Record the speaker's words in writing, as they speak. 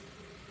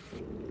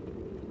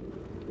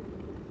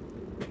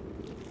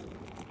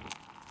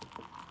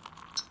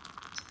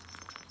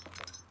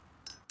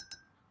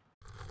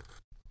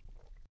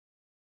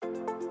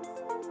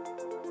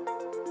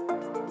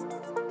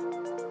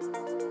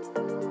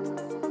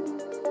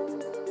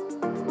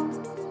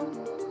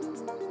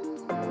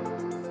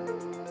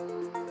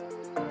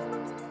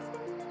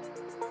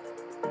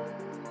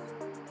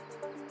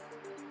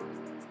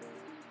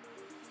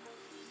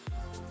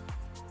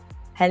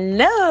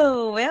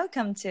Hello,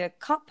 welcome to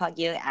Cockpot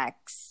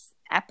UX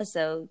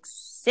episode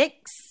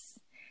 6.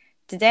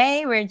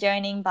 Today we're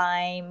joined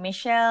by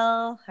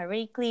Michelle,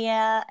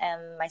 Hariklia,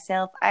 and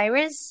myself,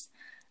 Iris.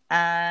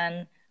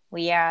 And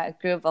we are a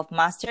group of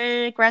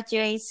master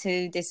graduates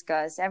who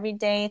discuss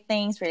everyday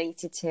things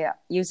related to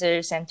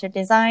user-centered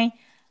design.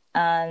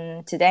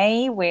 And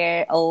today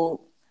we're all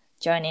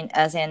joining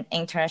as an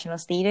international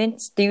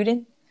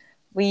student.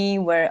 We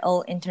were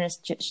all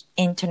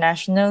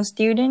international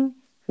students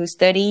who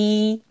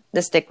study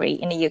this degree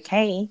in the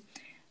UK.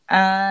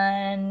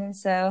 And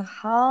so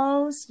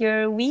how's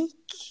your week,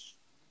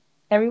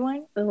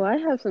 everyone? Oh, I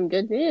have some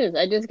good news.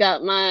 I just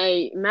got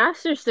my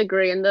master's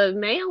degree in the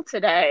mail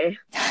today.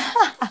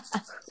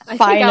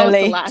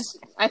 Finally.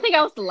 I think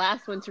I was the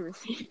last one to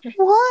receive it.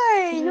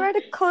 Why? You are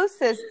the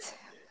closest.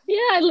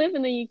 Yeah, I live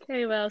in the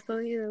UK now, so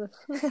the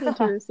first one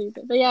to receive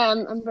it. But yeah,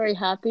 I'm very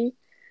happy.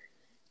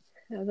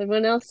 How's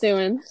everyone else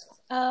doing?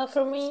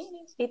 For me,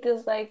 it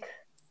is like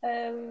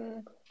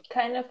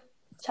kind of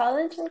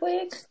challenging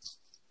week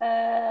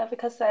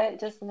because I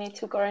just need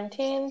to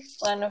quarantine.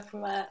 I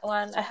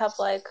have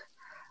like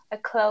a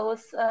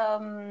close I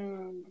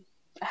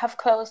have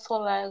close to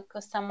like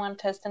someone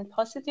testing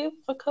positive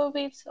for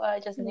COVID, so I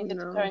just needed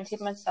to quarantine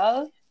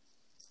myself.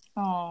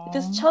 Aww. It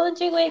is a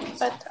challenging week,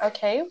 but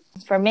okay.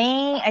 For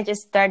me, I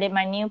just started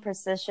my new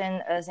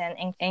position as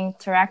an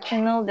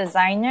interactional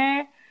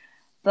designer,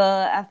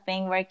 but I've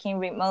been working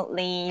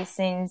remotely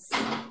since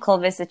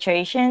COVID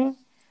situation.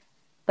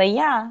 But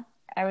yeah,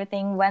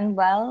 everything went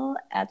well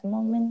at the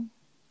moment.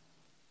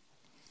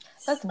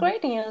 That's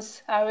great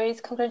news,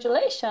 Iris.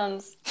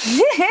 Congratulations.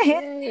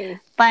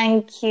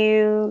 Thank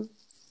you.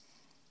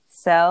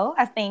 So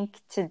I think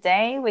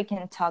today we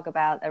can talk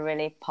about a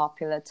really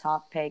popular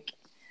topic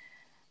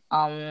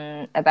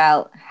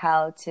about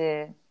how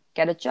to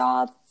get a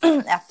job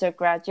after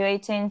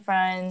graduating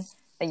from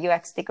a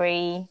UX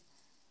degree.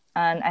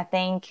 And I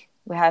think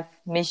we have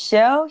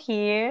Michelle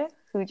here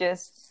who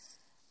just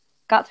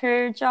got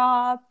her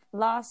job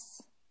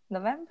last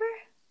November.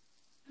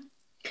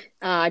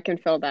 I can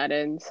fill that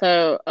in.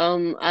 So,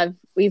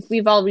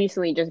 we've all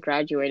recently just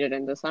graduated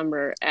in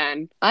December,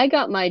 and I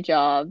got my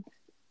job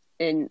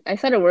I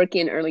started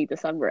working in early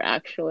December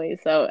actually.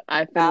 So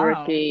I've been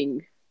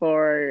working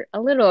for a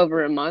little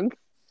over a month,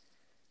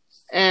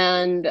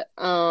 and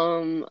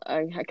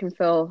I can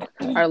fill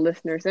our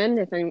listeners in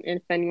if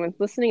anyone's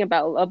listening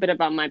about a little bit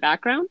about my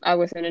background. I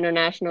was an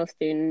international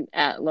student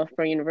at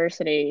Loughborough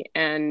University,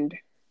 and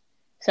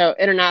so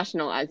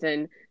international as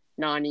in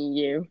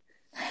non-EU.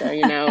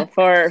 So,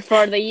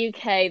 for the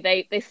UK,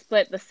 they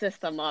split the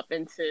system up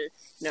into,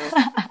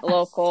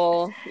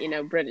 local,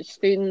 British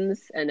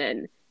students, and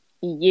then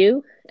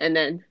EU, and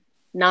then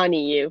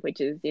non-EU, which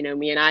is,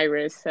 me and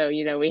Iris. So,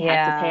 we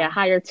have to pay a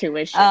higher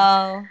tuition.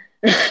 Oh,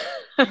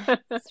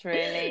 that's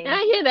really. And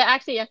I hear they're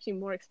actually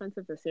more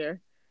expensive this year.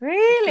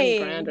 Really? 20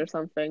 grand or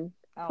something.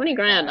 Oh 20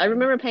 grand. God. I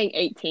remember paying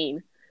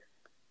 18.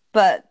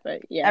 But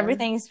yeah.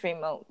 Everything's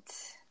remote,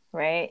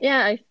 right?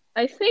 Yeah,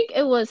 I think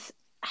it was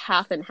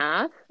half and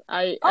half.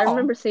 I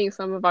remember seeing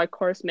some of our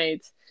course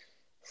mates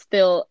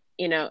still,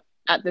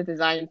 at the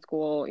design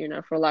school,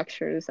 for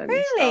lectures and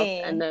stuff.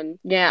 And then,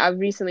 I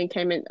recently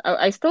came in.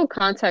 I still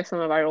contact some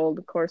of our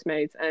old course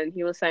mates, and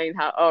he was saying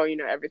how,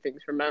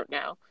 everything's remote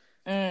now.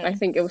 I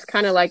think it was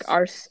kind of like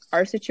our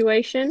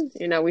situation.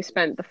 We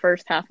spent the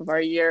first half of our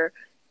year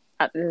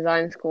at the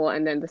design school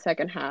and then the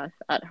second half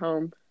at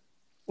home.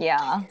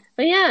 Yeah.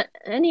 But yeah,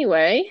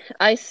 anyway,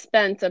 I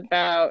spent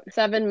about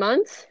 7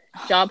 months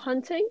job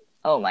hunting.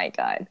 Oh my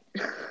God.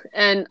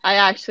 And I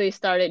actually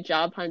started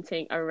job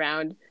hunting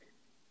around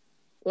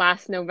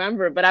last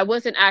November, but I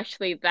wasn't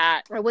actually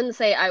I wouldn't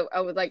say I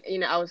was like,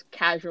 I was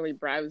casually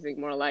browsing,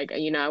 more like,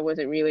 I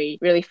wasn't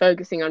really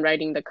focusing on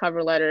writing the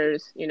cover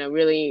letters,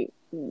 really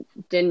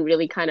didn't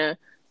really kind of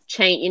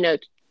change,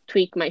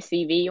 tweak my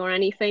CV or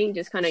anything,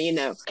 just kind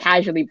of,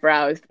 casually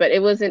browsed. But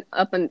it was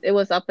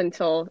up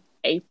until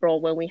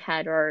April when we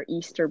had our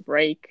Easter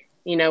break.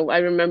 I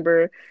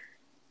remember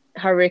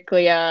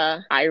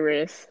Hariklia,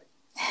 Iris,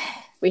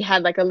 we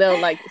had like a little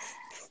like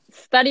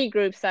study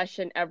group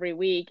session every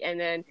week, and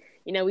then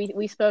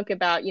we spoke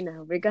about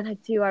we're gonna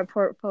do our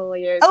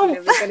portfolios,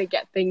 we're gonna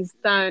get things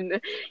done.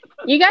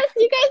 You guys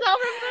all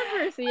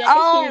remember, so yeah, I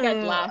can hear you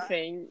guys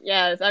laughing.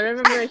 Yes, I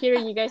remember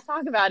hearing you guys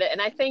talk about it,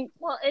 and I think,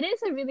 well, it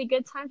is a really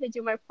good time to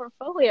do my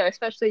portfolio,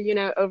 especially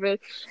over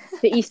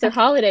the Easter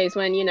holidays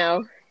when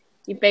you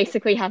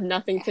basically have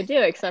nothing to do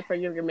except for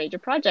your major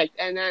project.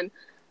 And then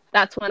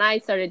that's when I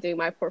started doing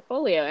my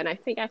portfolio, and I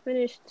think I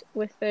finished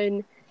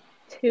within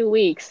 2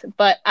 weeks.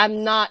 But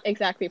I'm not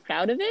exactly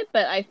proud of it,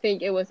 but I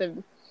think it was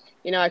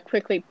I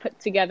quickly put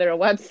together a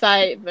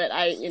website, but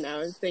I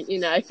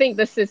think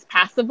this is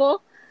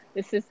passable.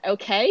 This is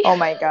okay. Oh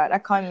my God, I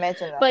can't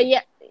imagine that. But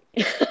yeah,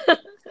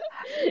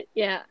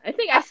 yeah, I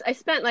think I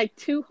spent like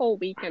 2 whole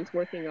weekends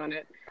working on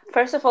it.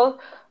 First of all,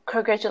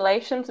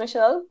 congratulations,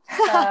 Michelle,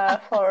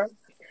 for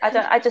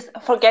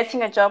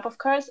getting a job, of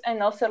course,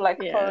 and also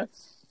for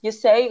you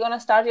say you're gonna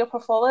start your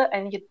portfolio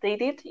and you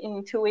did it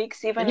in 2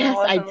 weeks, even if it Yes,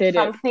 I wasn't did it.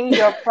 something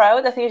you're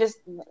proud. I think just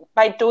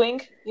by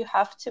doing, you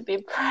have to be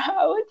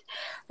proud,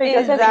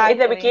 because I think Exactly.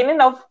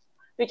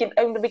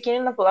 in the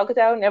beginning of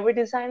lockdown, every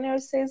designer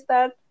says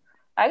that,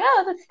 like,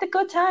 oh, that's the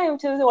good time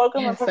to work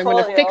on my Yes, I'm gonna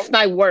portfolio. fix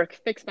my work,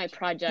 fix my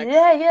projects,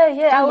 Yeah.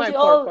 do I will my do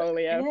all.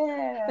 portfolio.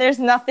 Yeah. There's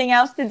nothing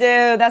else to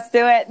do. Let's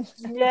do it.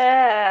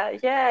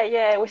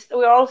 Yeah.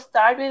 We all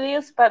start with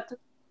this, but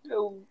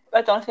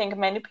I don't think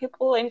many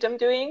people end up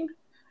doing.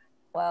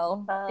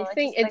 Well, I It's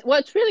think just like,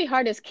 what's really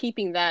hard is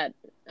keeping that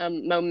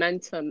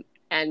momentum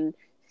and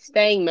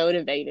staying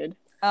motivated.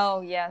 oh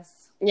yes.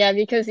 Yeah,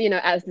 because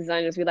as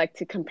designers, we like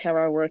to compare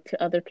our work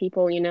to other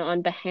people,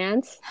 on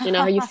Behance. You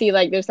know how you see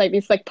like there's like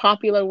these like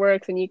popular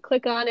works, and you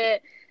click on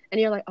it,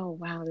 and you're like, oh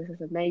wow, this is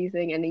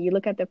amazing. And then you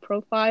look at their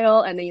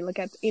profile, and then you look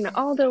at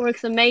all their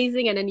work's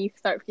amazing, and then you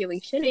start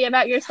feeling shitty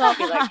about yourself.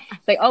 You're like,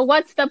 it's like, oh,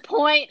 what's the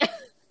point?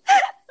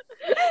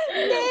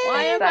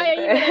 Why am I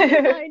exactly.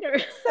 even a designer?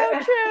 So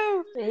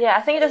true. Yeah,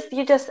 I think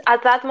you just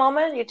at that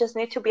moment you just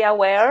need to be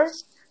aware.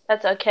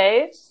 That's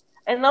okay.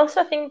 And also,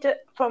 I think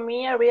that for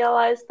me, I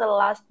realized the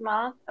last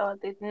month,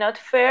 it's not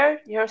fair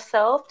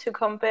yourself to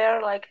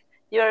compare like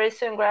you're a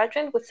recent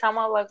graduate with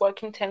someone like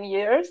working 10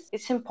 years.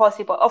 It's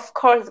impossible. Of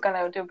course, it's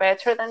gonna do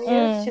better than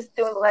you. She's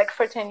doing like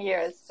for 10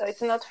 years, so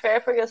it's not fair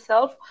for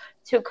yourself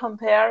to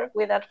compare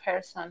with that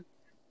person.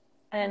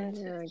 And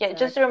Yeah,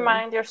 just exactly.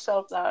 remind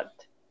yourself that.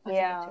 I think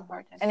it's Yeah.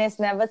 important. And it's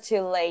never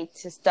too late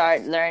to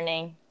start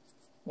learning,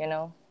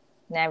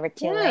 never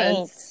too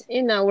late.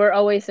 We're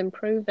always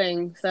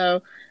improving.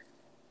 So,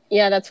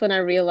 yeah, that's when I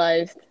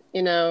realized,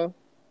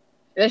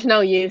 there's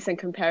no use in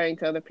comparing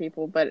to other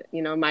people, but,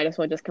 might as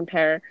well just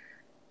compare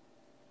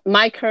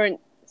my current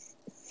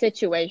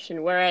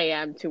situation, where I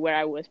am, to where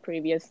I was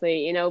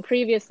previously.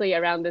 Previously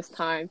around this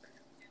time,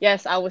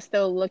 yes, I was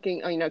still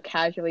looking,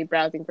 casually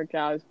browsing for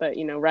jobs, but,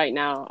 right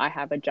now I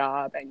have a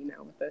job and,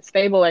 with a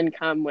stable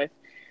income, with,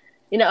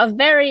 a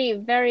very,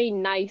 very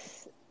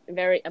nice,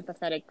 very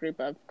empathetic group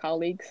of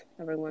colleagues.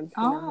 Everyone's,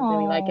 I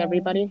really like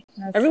everybody.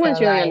 Everyone's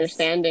so really nice.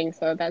 understanding,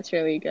 so that's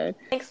really good.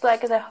 Makes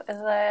like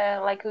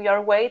like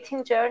your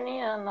waiting journey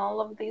and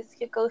all of this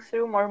you go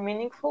through more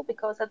meaningful,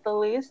 because at the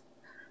least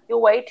you're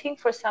waiting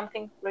for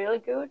something really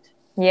good.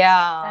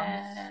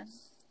 Yeah. And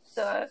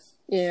so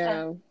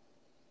Yeah.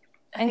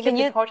 I think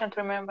it's important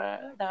to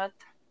remember that.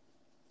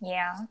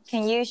 Yeah.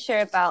 Can you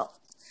share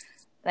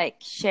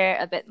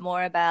a bit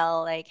more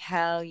about like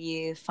how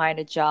you find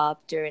a job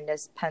during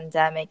this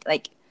pandemic?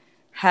 Like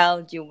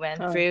how you went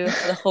through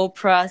the whole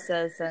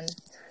process? And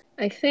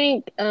I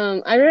think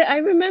I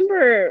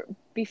remember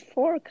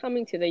before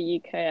coming to the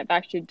UK, I've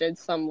actually did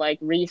some like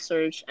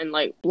research and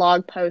like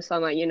blog posts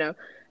on like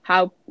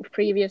how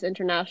previous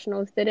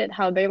internationals did it,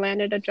 how they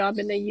landed a job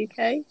in the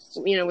UK,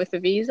 with the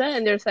visa,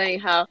 and they're saying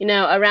how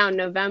around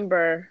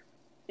November,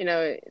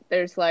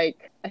 there's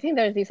like I think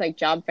there's these like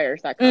job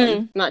fairs that come.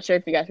 I'm not sure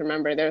if you guys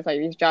remember. There's like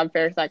these job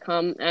fairs that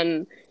come,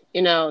 and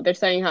they're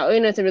saying how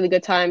it's a really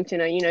good time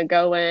to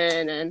go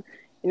in and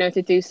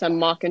to do some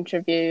mock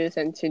interviews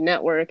and to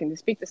network and to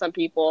speak to some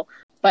people.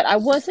 But I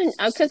wasn't,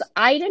 because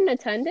I didn't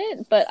attend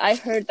it, but I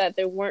heard that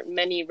there weren't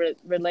many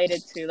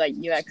related to like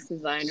UX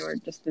design or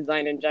just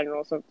design in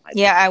general. So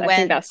I went. I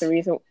think that's the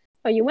reason.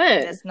 Oh, you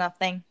went? There's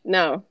nothing.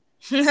 No.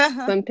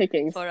 Slim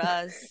pickings for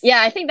us.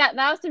 Yeah, I think that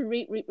was the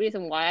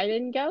reason why I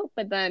didn't go.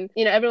 But then,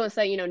 everyone's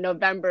saying,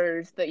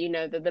 November's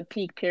the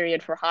peak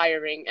period for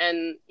hiring.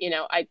 And,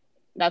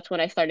 that's when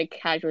I started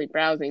casually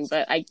browsing.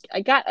 But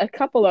I got a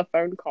couple of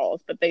phone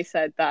calls, but they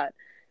said that,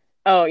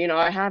 oh,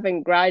 I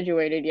haven't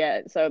graduated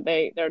yet. So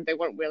they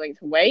weren't willing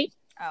to wait.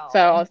 Oh. So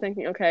I was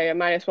thinking, okay, I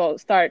might as well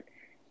start,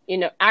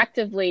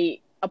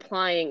 actively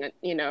applying,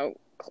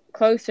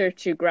 closer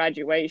to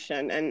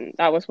graduation. And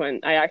that was when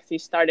I actually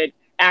started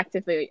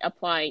actively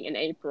applying in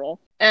April.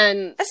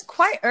 And that's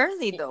quite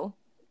early though,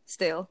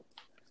 still.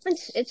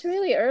 It's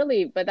really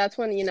early, but that's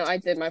when, I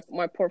did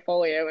my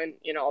portfolio and,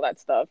 all that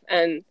stuff.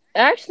 And I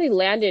actually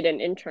landed an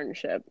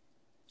internship.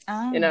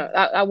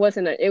 That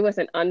wasn't it was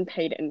an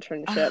unpaid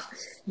internship.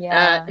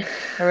 Yeah,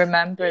 I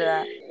remember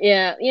that.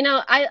 Yeah,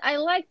 I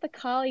like the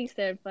colleagues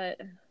there, but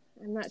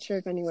I'm not sure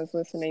if anyone's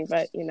listening.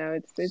 But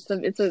it's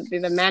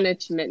the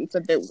management. It's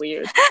a bit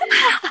weird.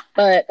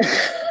 But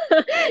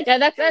yeah,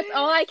 that's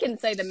all I can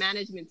say. The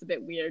management's a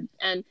bit weird,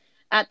 and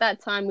at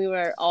that time we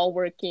were all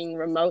working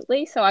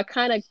remotely, so I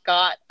kind of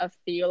got a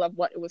feel of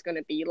what it was going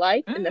to be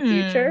like in the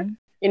future.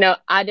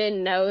 I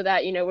didn't know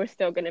that, we're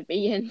still going to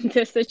be in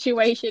this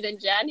situation in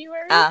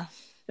January. But,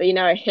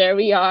 here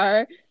we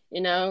are,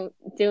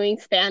 doing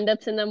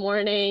stand-ups in the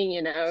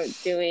morning,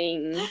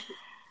 doing,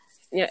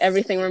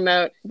 everything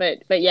remote.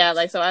 But yeah,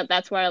 like, so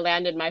that's where I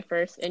landed my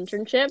first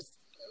internship.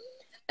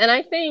 And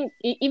I think,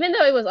 even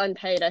though it was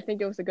unpaid, I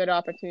think it was a good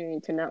opportunity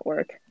to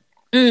network.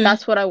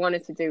 That's what I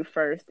wanted to do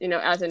first.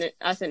 As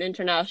an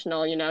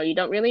international, you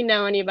don't really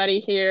know anybody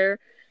here.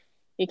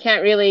 You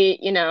can't really,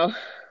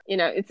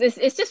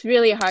 it's just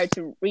really hard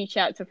to reach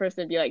out to a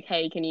person and be like,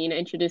 hey, can you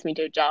introduce me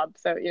to a job?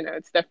 So,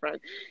 it's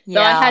different.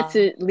 Yeah.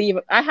 So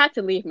I had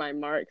to leave my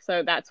mark.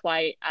 So that's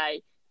why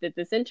I did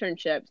this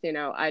internships,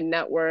 I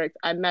networked.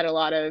 I met a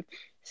lot of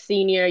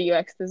senior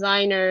UX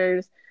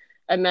designers.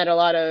 I met a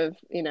lot of,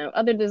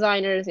 other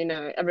designers.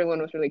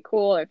 Everyone was really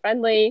cool and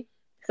friendly.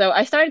 So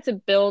I started to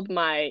build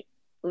my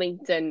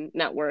LinkedIn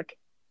network.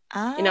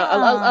 A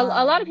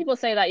lot of people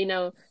say that,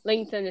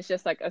 LinkedIn is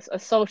just like a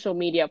social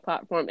media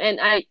platform. And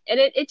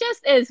it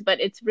just is, but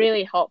it's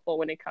really helpful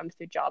when it comes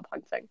to job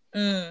hunting,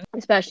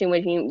 especially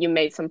when you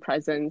made some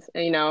presence.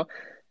 And,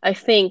 I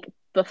think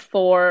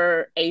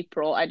before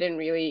April, I didn't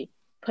really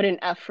put an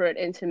effort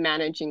into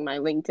managing my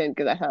LinkedIn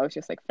because I thought it was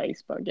just like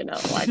Facebook,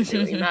 why did it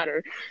really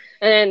matter?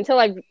 And until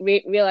I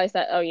realized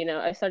that,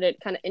 I started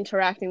kind of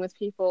interacting with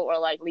people or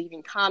like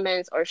leaving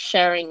comments or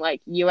sharing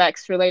like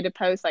UX related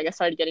posts, like I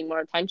started getting more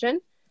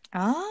attention.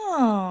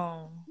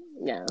 Oh.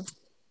 Yeah.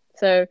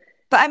 So,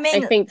 but I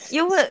mean, I think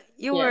you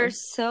were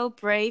so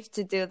brave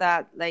to do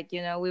that. Like,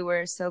 we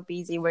were so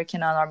busy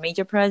working on our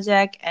major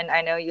project, and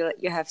I know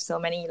you have so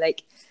many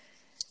like,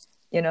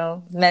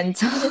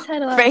 mental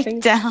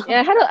breakdown.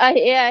 Yeah,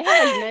 I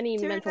had like many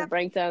mental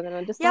breakdowns,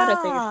 and just a lot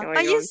of things going on.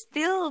 But you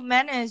still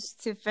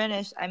managed to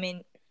finish. I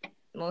mean,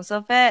 most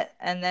of it,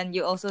 and then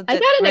you also did I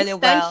got an really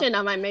extension well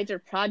on my major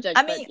project.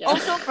 I mean,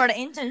 also for the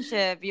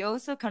internship, you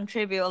also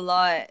contribute a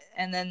lot,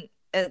 and then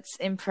it's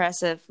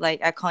impressive.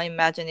 Like, I can't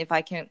imagine if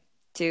I can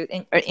do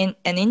an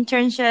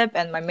internship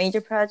and my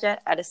major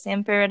project at the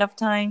same period of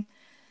time.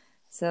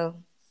 So,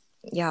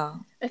 yeah.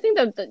 I think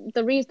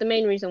the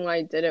main reason why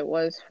I did it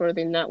was for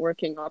the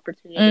networking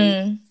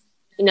opportunity.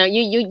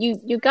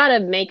 You gotta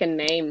make a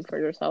name for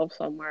yourself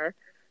somewhere.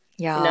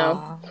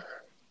 Yeah.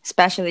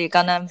 Especially you're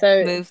gonna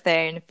move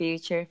there in the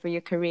future for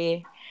your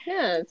career.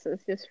 Yeah, it's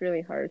just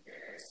really hard.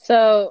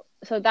 So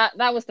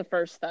that was the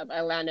first step.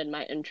 I landed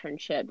my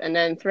internship, and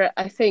then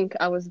I think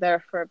I was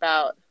there for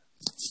about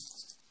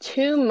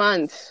 2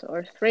 months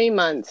or 3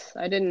 months.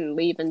 I didn't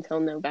leave until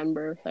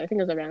November, so I think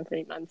it was around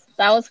 3 months.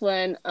 That was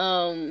when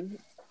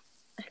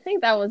I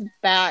think that was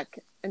back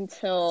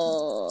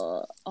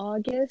until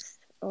August,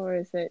 or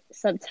is it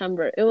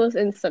September? It was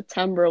in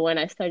September when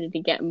I started to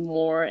get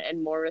more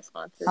and more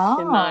responses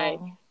to my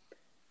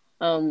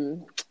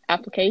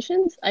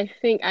applications. I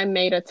think I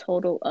made a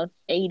total of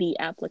 80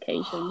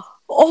 applications.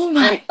 Oh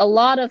my! And a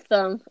lot of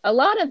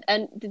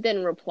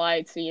didn't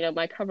reply to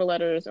my cover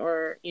letters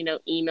or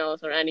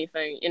emails or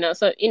anything.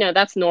 So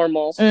that's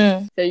normal.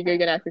 So you're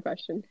gonna ask the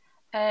question.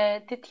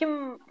 Did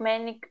you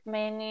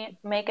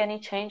make any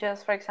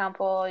changes? For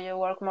example, you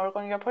work more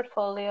on your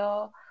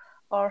portfolio,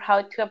 or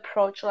how to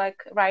approach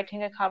like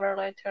writing a cover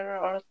letter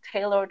or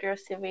tailor your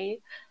CV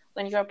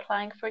when you're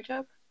applying for a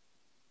job?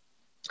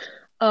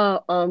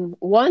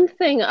 One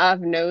thing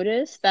I've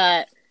noticed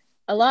that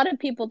a lot of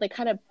people, they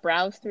kind of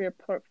browse through your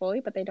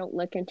portfolio, but they don't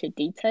look into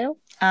detail.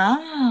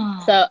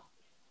 So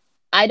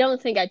I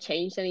don't think I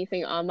changed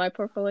anything on my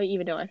portfolio,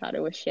 even though I thought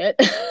it was shit.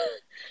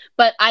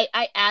 But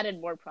I added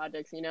more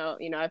projects.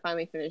 I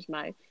finally finished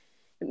my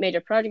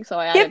major project, so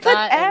I added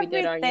that, and we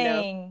did our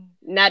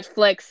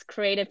Netflix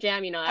creative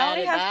jam. I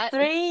added that.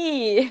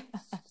 3.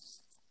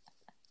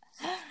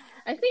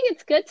 I think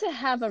it's good to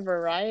have a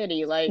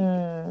variety, like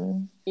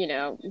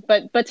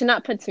but to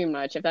not put too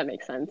much, if that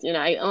makes sense.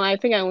 I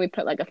think I only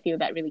put like a few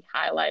that really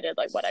highlighted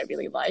like what I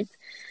really liked.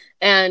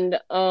 And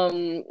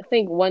I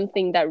think one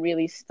thing that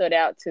really stood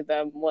out to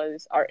them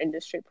was our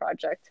industry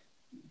project.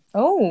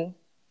 Oh.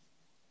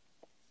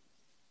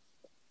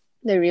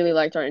 They really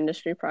liked our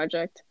industry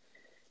project.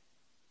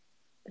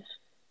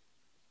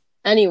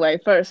 Anyway,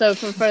 for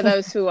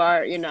those who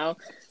are,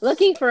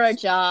 looking for a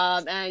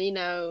job and,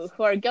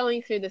 who are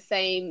going through the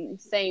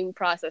same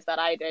process that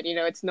I did,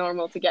 it's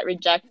normal to get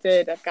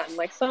rejected. I've gotten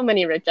like so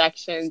many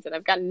rejections and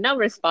I've gotten no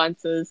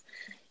responses.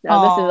 This is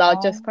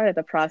all just part of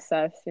the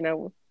process,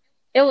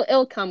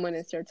 It'll come when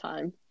it's your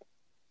time.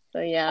 So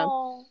yeah.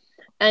 Aww.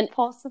 And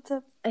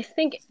positive. I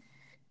think,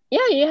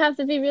 yeah, you have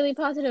to be really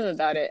positive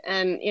about it.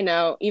 And,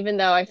 even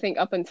though I think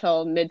up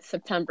until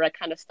mid-September, I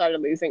kind of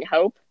started losing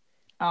hope.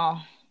 Oh.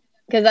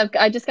 Because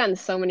I've just gotten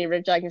so many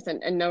rejections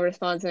and no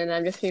response. And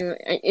I'm just feeling,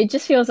 it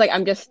just feels like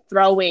I'm just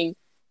throwing,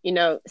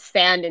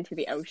 sand into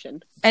the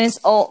ocean. And it's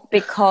all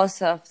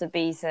because of the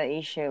visa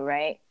issue,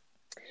 right?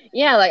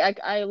 Yeah, like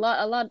a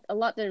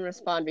lot didn't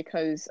respond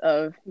because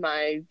of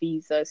my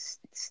visa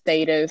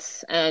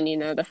status and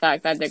the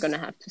fact that they're gonna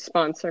have to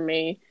sponsor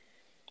me,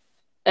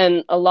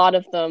 and a lot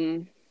of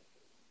them.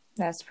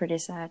 That's pretty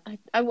sad.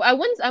 I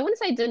wouldn't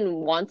say I didn't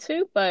want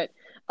to, but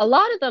a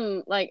lot of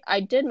them, like, I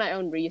did my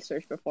own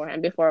research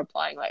beforehand before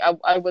applying. Like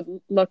I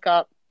would look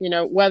up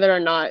whether or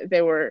not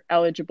they were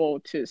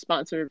eligible to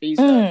sponsor a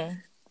visa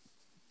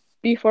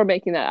before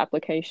making that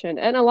application,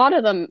 and a lot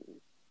of them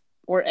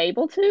were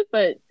able to,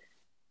 but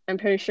I'm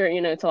pretty sure,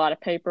 it's a lot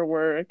of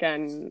paperwork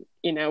and,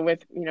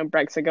 with,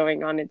 Brexit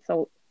going on,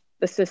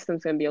 the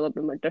system's going to be a little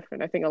bit more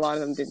different. I think a lot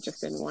of them didn't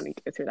want to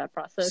go through that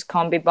process. Just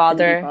can't be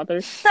bothered.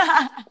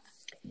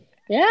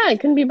 Yeah, I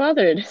couldn't be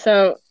bothered.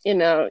 So,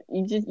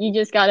 you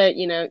just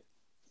gotta,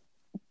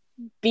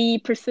 be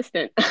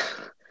persistent.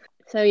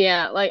 So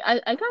yeah, like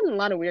I've gotten a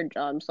lot of weird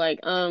jobs. Like,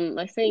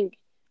 I think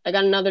I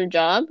got another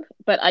job,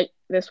 but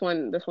this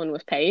one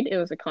was paid. It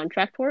was a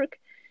contract work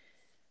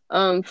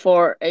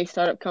for a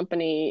startup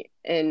company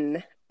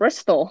in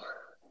Bristol.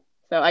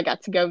 So I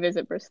got to go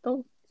visit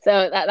Bristol.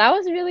 So that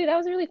was a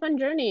really fun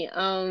journey.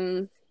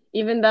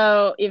 Even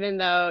though they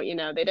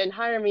didn't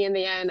hire me in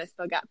the end, I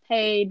still got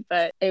paid,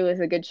 but it was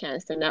a good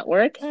chance to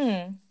network.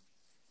 Mm.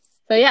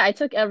 So yeah, I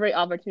took every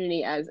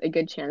opportunity as a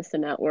good chance to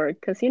network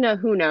because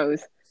who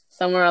knows,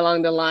 somewhere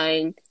along the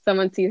line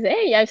someone sees,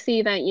 hey, I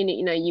see that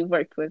you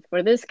worked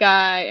for this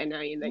guy, and now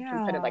they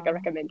can put it like a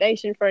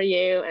recommendation for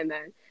you, and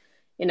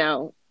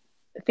then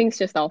things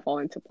just all fall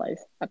into place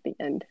at the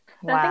end.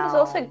 Wow. I think it's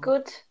also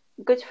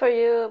good for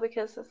you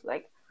because it's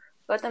like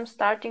what I'm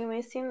starting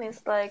missing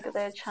is like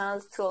the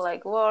chance to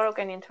like work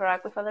and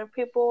interact with other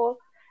people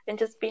and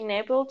just being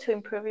able to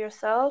improve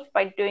yourself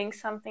by doing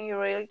something you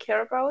really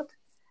care about,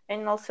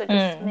 and also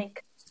just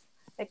make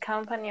a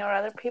company or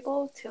other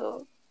people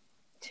to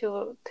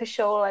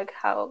show like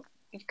how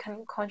you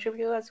can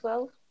contribute as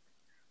well.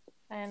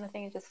 And I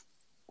think it's just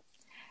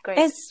great.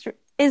 It's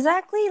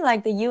exactly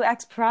like the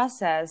UX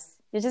process.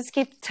 You just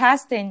keep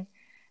testing,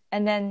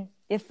 and then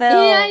you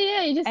fail.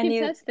 Yeah, you just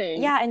keep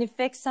testing. Yeah, and you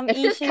fix some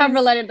issues. If this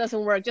cover letter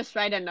doesn't work, just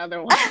write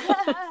another one.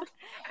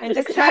 And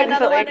just try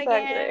another one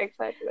again.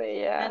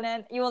 Exactly, yeah. And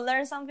then you will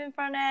learn something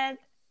from it,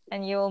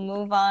 and you will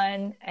move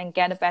on and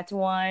get a better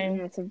one.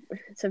 Yeah,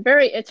 it's a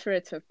very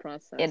iterative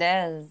process. It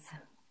is.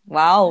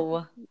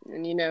 Wow.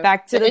 And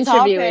back to the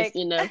interview topic.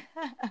 is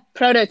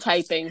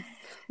prototyping.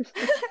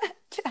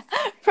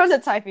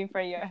 Prototyping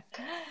for your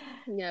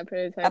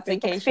prototyping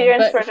application.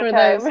 Experience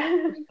prototype.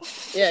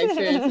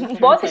 Experience.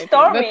 Body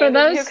storming. But for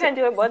those, you can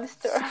do a body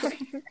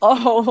storming.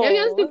 Oh. Yeah,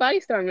 you can do body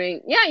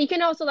storming. Yeah, you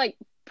can also like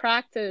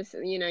practice,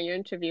 your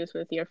interviews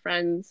with your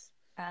friends.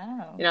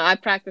 Oh. I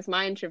practiced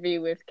my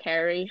interview with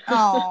Carrie.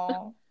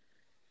 Oh.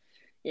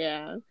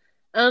 Yeah.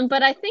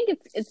 But I think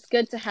it's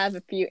good to have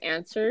a few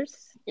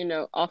answers,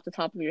 off the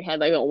top of your head,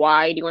 like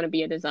why do you want to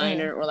be a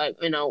designer, or like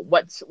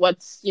what's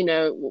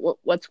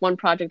one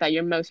project that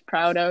you're most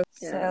proud of.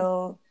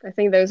 So I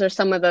think those are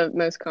some of the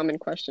most common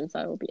questions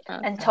I will be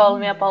asked. And tell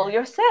me about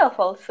yourself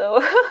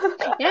also.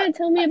 Yeah,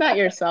 tell me about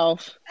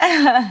yourself.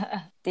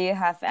 Do you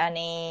have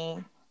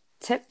any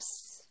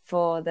tips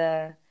for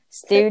the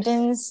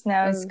students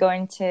now is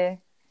going to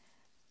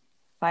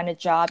find a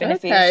job in the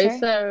future?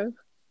 So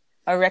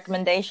or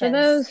recommendations for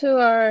those who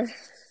are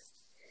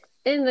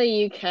in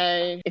the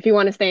UK, if you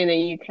want to stay in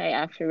the UK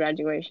after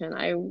graduation,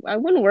 I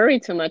wouldn't worry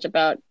too much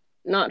about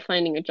not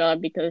finding a job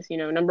because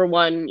number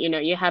one,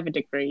 you have a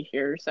degree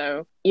here,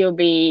 so you'll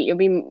be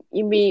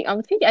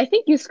I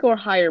think you score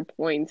higher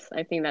points.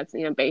 I think that's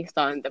based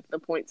on the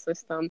point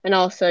system, and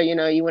also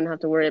you wouldn't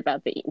have to worry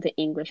about the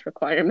English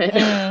requirement.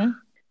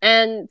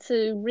 And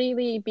to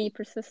really be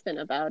persistent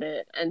about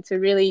it and to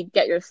really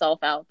get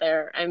yourself out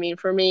there. I mean,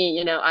 for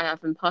me, I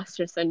have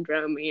imposter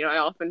syndrome. I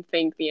often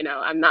think,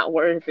 I'm not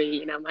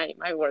worthy,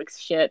 my work's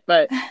shit,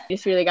 but you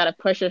just really got to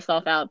push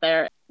yourself out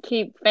there.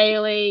 Keep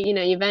failing,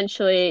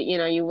 eventually,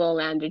 you will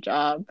land a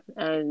job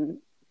and,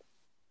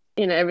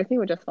 everything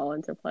will just fall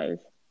into place.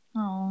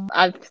 Oh.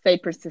 I've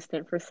stayed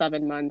persistent for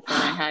 7 months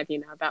and I had,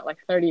 about like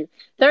 30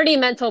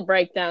 mental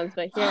breakdowns,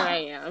 but here I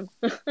am.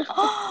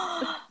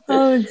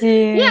 Oh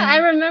dear. Yeah,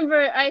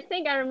 I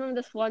think I remember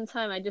this one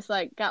time I just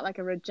like got like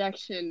a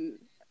rejection,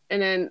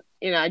 and then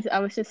I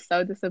was just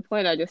so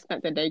disappointed. I just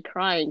spent the day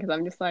crying because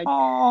I'm just like,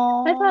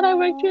 aww. I thought I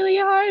worked really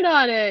hard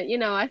on it.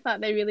 I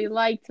thought they really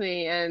liked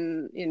me,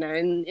 and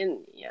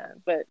yeah.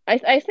 But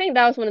I think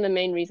that was one of the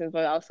main reasons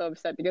why I was so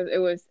upset, because it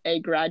was a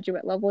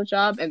graduate level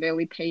job and they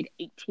only paid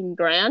 18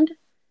 grand.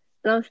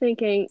 And I was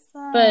thinking,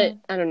 but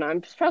I don't know.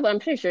 I'm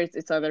pretty sure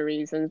it's other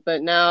reasons.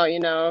 But now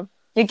you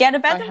get a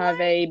better I have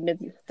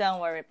one?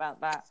 Don't worry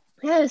about that.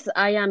 Yes,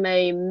 I am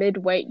a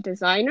mid-weight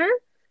designer,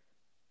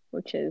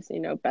 which is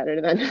better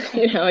than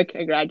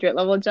a graduate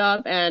level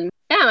job. And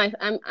yeah,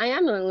 I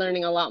am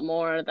learning a lot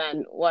more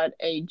than what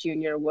a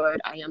junior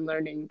would. I am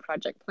learning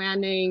project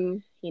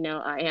planning.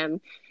 I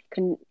am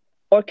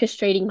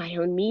orchestrating my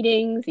own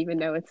meetings, even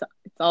though it's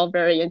all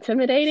very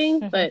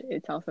intimidating, but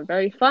it's also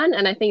very fun.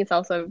 And I think it's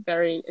also a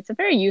very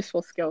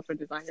useful skill for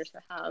designers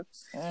to have.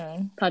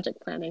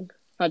 Project planning,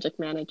 project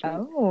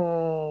management.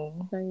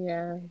 Oh. So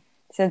yeah.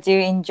 So do you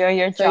enjoy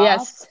your job? So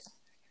yes.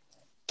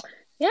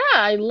 Yeah,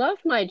 I love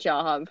my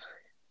job.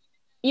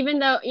 Even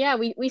though,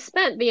 we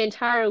spent the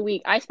entire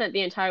week, I spent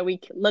the entire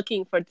week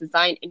looking for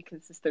design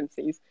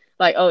inconsistencies.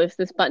 Like, oh, is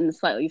this button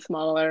slightly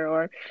smaller,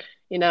 or,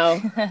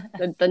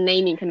 the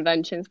naming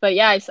conventions. But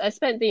yeah, I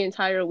spent the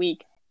entire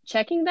week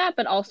checking that,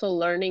 but also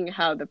learning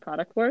how the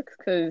product works,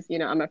 because,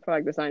 I'm a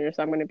product designer,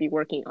 so I'm going to be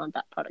working on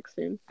that product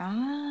soon.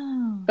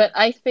 Oh. But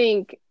I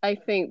think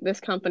this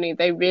company,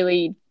 they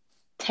really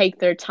take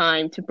their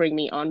time to bring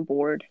me on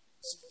board,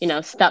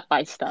 step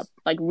by step,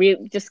 like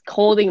really just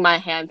holding my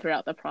hand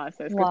throughout the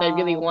process, because they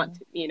really want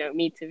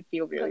me to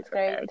feel really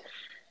prepared.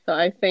 So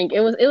I think it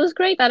was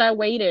great that I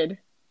waited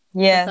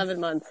for 7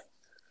 months.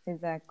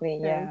 Exactly.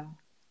 Yeah.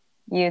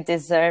 You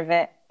deserve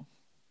it.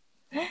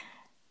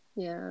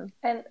 Yeah.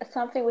 And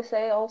something we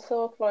say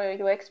also for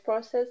your UX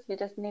process, you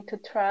just need to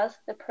trust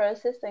the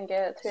process and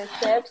get to your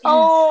steps.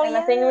 Oh, And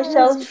I think yeah.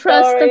 Michelle's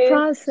Trust the story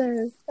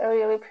process.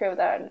 really proved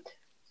that.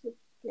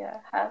 Yeah,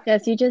 have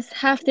Yes, you just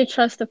have to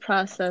trust the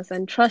process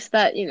and trust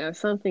that,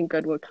 something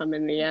good will come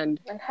in the end.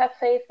 and have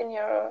faith in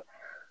your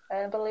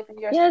and believe in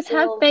your Yes,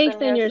 have skills faith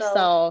and in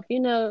yourself.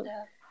 yourself.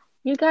 Yeah.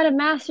 You got a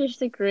master's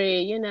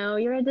degree,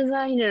 you're a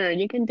designer.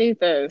 You can do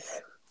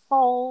this.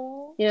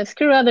 Oh.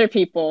 Screw other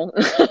people.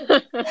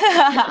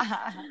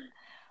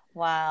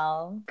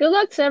 Wow. Good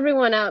luck to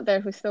everyone out there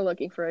who's still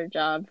looking for a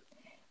job.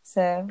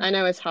 So, I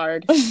know it's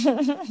hard.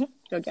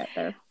 You'll get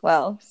there.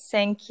 well,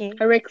 thank you.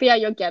 Heraclea,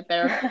 you'll get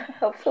there.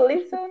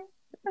 Hopefully soon.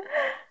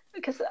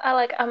 Because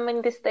I'm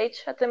in this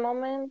stage at the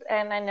moment,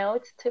 and I know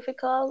it's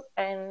difficult,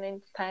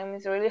 and time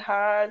is really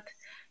hard.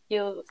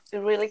 You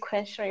really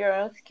question your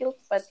own skills,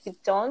 but you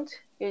don't.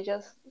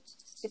 It's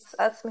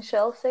as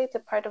Michelle said, it's a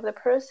part of the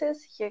process.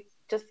 You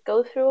just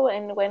go through,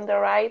 and when the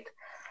right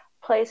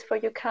place for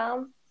you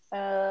come,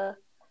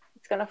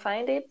 it's gonna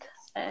find it,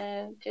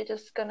 and you're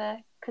just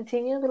gonna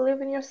continue to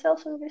believe in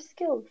yourself and your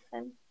skills,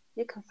 and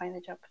you can find a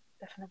job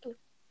definitely.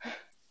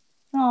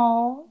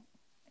 Oh.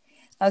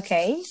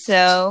 Okay,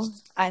 so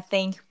I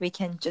think we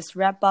can just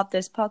wrap up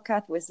this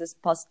podcast with this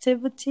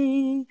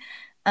positivity.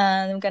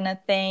 And I'm gonna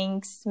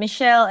thank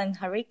Michelle and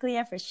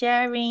Heraclea for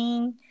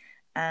sharing.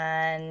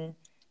 And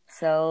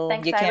so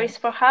Thanks, you can. Iris,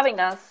 for having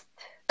us.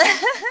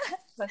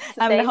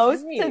 I'm the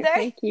host Hey, today.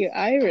 thank you,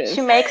 Iris. She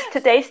makes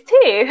today's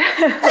tea.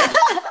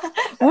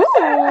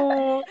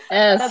 Ooh,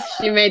 Yes,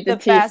 she made the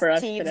tea best for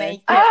us tea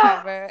today. maker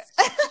ever.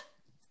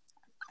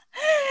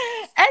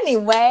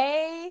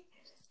 Anyway,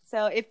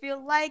 so if you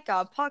like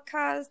our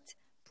podcast,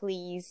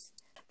 please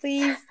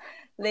leave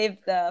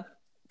the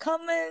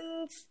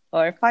comments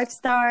or 5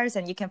 stars,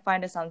 and you can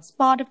find us on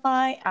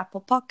Spotify,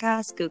 Apple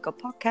Podcasts, Google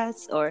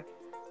Podcasts, or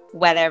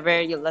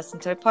wherever you listen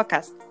to a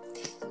podcast.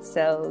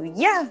 So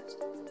yeah,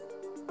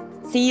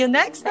 see you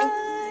next time.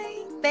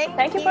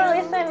 Thank you for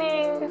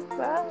listening.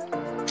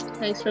 Bye.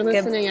 Thanks for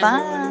listening, Goodbye.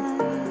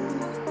 everyone.